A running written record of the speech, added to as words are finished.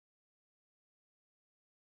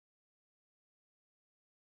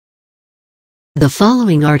The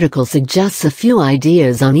following article suggests a few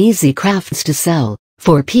ideas on easy crafts to sell,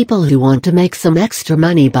 for people who want to make some extra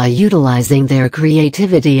money by utilizing their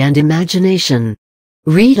creativity and imagination.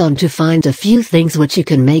 Read on to find a few things which you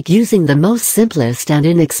can make using the most simplest and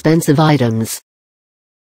inexpensive items.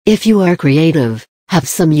 If you are creative, have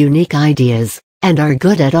some unique ideas, and are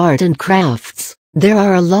good at art and crafts, there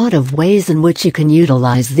are a lot of ways in which you can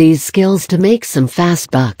utilize these skills to make some fast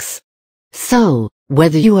bucks. So,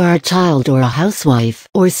 whether you are a child or a housewife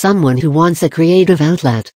or someone who wants a creative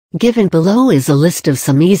outlet, given below is a list of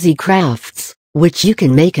some easy crafts, which you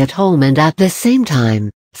can make at home and at the same time,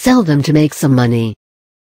 sell them to make some money.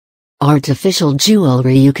 Artificial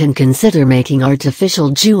jewelry. You can consider making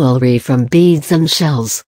artificial jewelry from beads and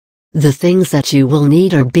shells. The things that you will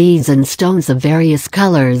need are beads and stones of various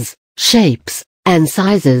colors, shapes, and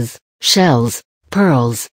sizes, shells,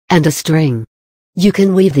 pearls, and a string. You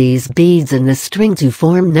can weave these beads and the string to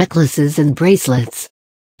form necklaces and bracelets.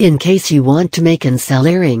 In case you want to make and sell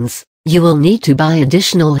earrings, you will need to buy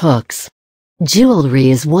additional hooks. Jewelry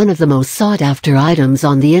is one of the most sought-after items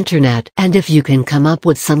on the internet, and if you can come up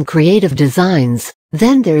with some creative designs,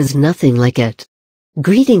 then there's nothing like it.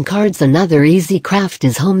 Greeting cards. Another easy craft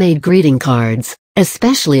is homemade greeting cards,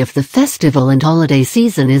 especially if the festival and holiday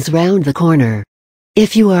season is round the corner.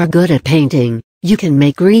 If you are good at painting, you can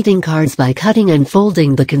make greeting cards by cutting and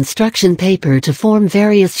folding the construction paper to form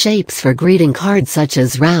various shapes for greeting cards such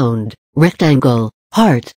as round, rectangle,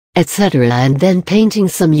 heart, etc., and then painting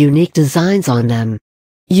some unique designs on them.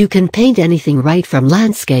 You can paint anything right from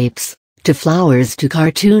landscapes, to flowers to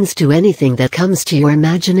cartoons to anything that comes to your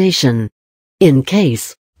imagination. In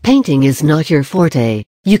case painting is not your forte,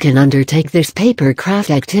 you can undertake this paper craft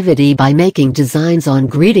activity by making designs on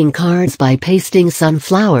greeting cards by pasting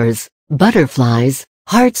sunflowers, butterflies,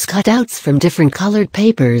 hearts cutouts from different colored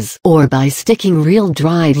papers, or by sticking real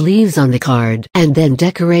dried leaves on the card and then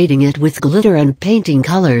decorating it with glitter and painting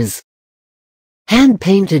colors.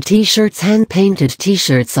 Hand-painted t-shirts. Hand-painted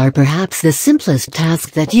t-shirts are perhaps the simplest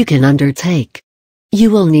task that you can undertake.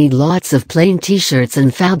 You will need lots of plain t-shirts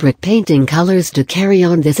and fabric painting colors to carry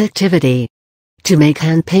on this activity. To make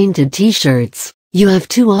hand-painted t-shirts, you have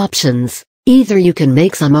two options. Either you can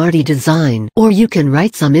make some arty design or you can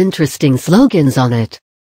write some interesting slogans on it.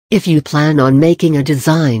 If you plan on making a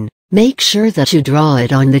design, make sure that you draw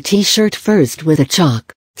it on the t-shirt first with a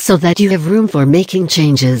chalk, so that you have room for making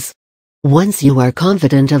changes. Once you are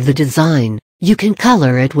confident of the design, you can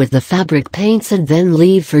color it with the fabric paints and then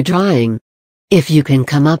leave for drying. If you can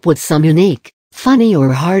come up with some unique, funny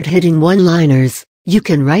or hard-hitting one-liners, you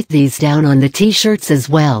can write these down on the t-shirts as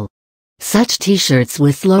well. Such t-shirts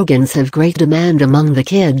with slogans have great demand among the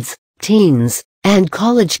kids, teens, and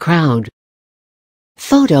college crowd.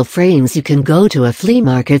 Photo frames. You can go to a flea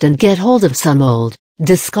market and get hold of some old,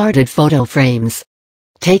 discarded photo frames.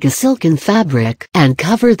 Take a silken fabric and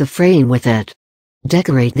cover the frame with it.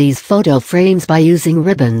 Decorate these photo frames by using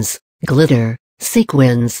ribbons, glitter,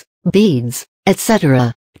 sequins, beads,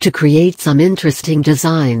 etc., to create some interesting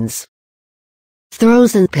designs.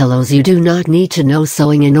 Throws and pillows. You do not need to know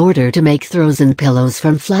sewing in order to make throws and pillows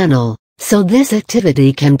from flannel, so this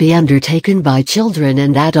activity can be undertaken by children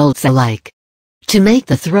and adults alike. To make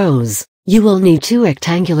the throws, you will need two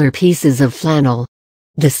rectangular pieces of flannel.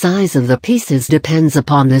 The size of the pieces depends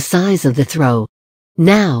upon the size of the throw.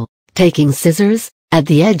 Now, taking scissors, at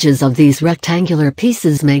the edges of these rectangular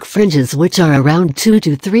pieces make fringes which are around 2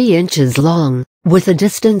 to 3 inches long, with a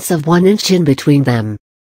distance of 1 inch in between them.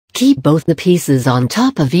 Keep both the pieces on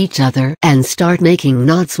top of each other and start making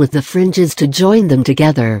knots with the fringes to join them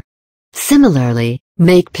together. Similarly,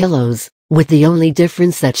 make pillows, with the only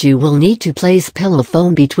difference that you will need to place pillow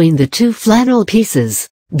foam between the two flannel pieces,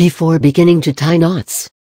 before beginning to tie knots.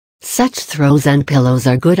 Such throws and pillows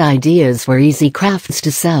are good ideas for easy crafts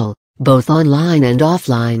to sell, both online and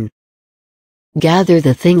offline. Gather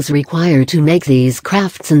the things required to make these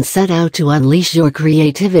crafts and set out to unleash your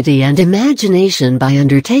creativity and imagination by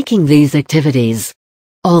undertaking these activities.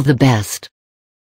 All the best.